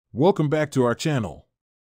Welcome back to our channel.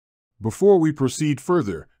 Before we proceed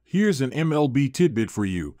further, here's an MLB tidbit for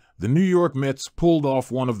you. The New York Mets pulled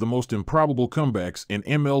off one of the most improbable comebacks in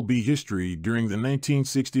MLB history during the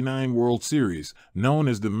 1969 World Series, known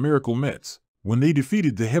as the Miracle Mets, when they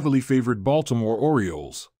defeated the heavily favored Baltimore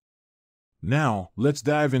Orioles. Now, let's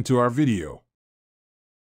dive into our video.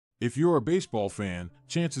 If you're a baseball fan,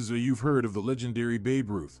 chances are you've heard of the legendary Babe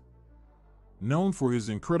Ruth. Known for his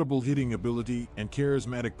incredible hitting ability and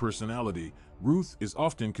charismatic personality, Ruth is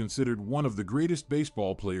often considered one of the greatest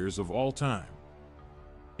baseball players of all time.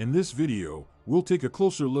 In this video, we'll take a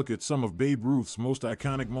closer look at some of Babe Ruth's most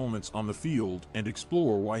iconic moments on the field and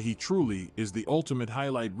explore why he truly is the ultimate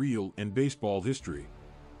highlight reel in baseball history.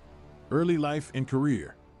 Early life and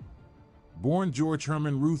career. Born George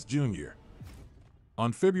Herman Ruth Jr.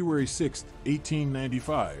 On February 6,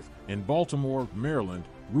 1895, in Baltimore, Maryland,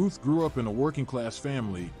 Ruth grew up in a working-class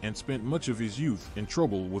family and spent much of his youth in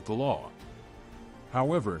trouble with the law.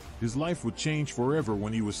 However, his life would change forever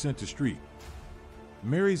when he was sent to street.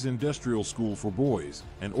 Mary's Industrial School for Boys,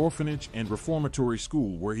 an orphanage and reformatory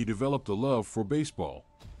school where he developed a love for baseball.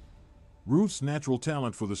 Ruth's natural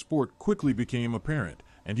talent for the sport quickly became apparent,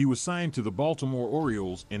 and he was signed to the Baltimore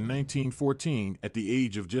Orioles in 1914 at the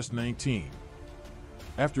age of just 19.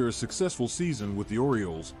 After a successful season with the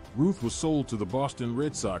Orioles, Ruth was sold to the Boston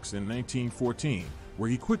Red Sox in 1914, where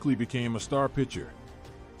he quickly became a star pitcher.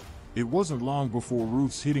 It wasn't long before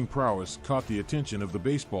Ruth's hitting prowess caught the attention of the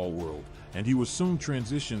baseball world, and he was soon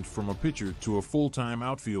transitioned from a pitcher to a full-time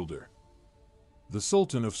outfielder. The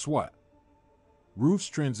Sultan of SWAT. Ruth's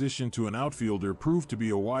transition to an outfielder proved to be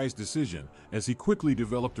a wise decision, as he quickly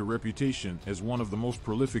developed a reputation as one of the most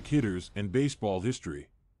prolific hitters in baseball history.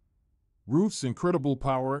 Ruth's incredible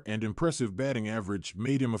power and impressive batting average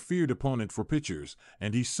made him a feared opponent for pitchers,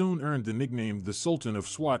 and he soon earned the nickname the Sultan of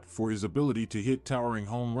SWAT for his ability to hit towering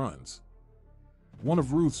home runs. One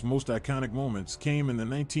of Ruth's most iconic moments came in the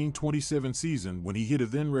 1927 season when he hit a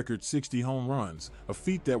then-record 60 home runs, a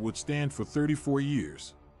feat that would stand for 34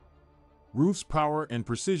 years. Ruth's power and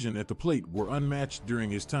precision at the plate were unmatched during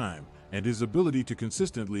his time, and his ability to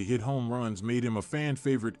consistently hit home runs made him a fan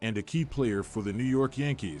favorite and a key player for the New York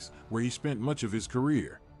Yankees, where he spent much of his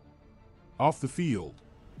career. Off the field.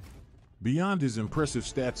 Beyond his impressive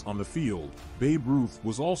stats on the field, Babe Ruth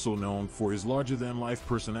was also known for his larger-than-life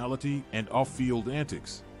personality and off-field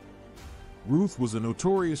antics. Ruth was a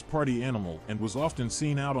notorious party animal and was often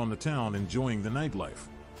seen out on the town enjoying the nightlife.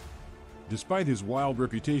 Despite his wild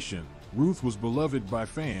reputation, Ruth was beloved by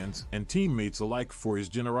fans and teammates alike for his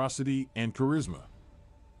generosity and charisma.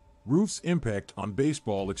 Ruth's impact on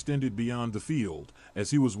baseball extended beyond the field,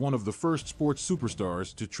 as he was one of the first sports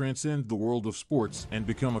superstars to transcend the world of sports and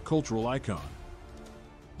become a cultural icon.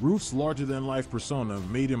 Ruth's larger-than-life persona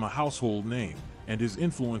made him a household name, and his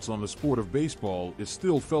influence on the sport of baseball is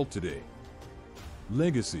still felt today.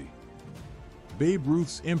 Legacy. Babe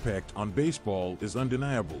Ruth's impact on baseball is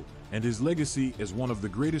undeniable, and his legacy as one of the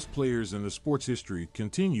greatest players in the sport's history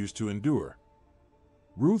continues to endure.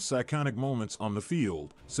 Ruth's iconic moments on the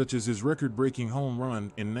field, such as his record-breaking home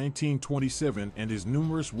run in 1927 and his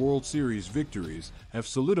numerous World Series victories, have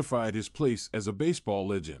solidified his place as a baseball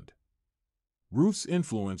legend. Ruth's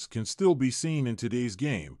influence can still be seen in today's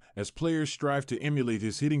game, as players strive to emulate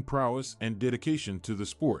his hitting prowess and dedication to the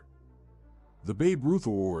sport. The Babe Ruth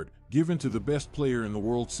Award, given to the best player in the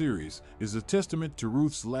World Series, is a testament to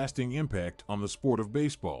Ruth's lasting impact on the sport of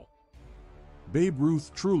baseball. Babe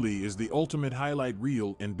Ruth truly is the ultimate highlight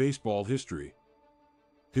reel in baseball history.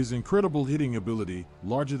 His incredible hitting ability,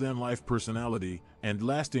 larger-than-life personality, and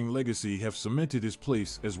lasting legacy have cemented his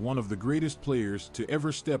place as one of the greatest players to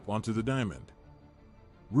ever step onto the diamond.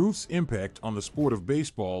 Ruth's impact on the sport of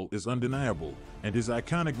baseball is undeniable, and his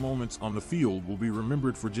iconic moments on the field will be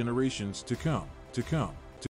remembered for generations to come.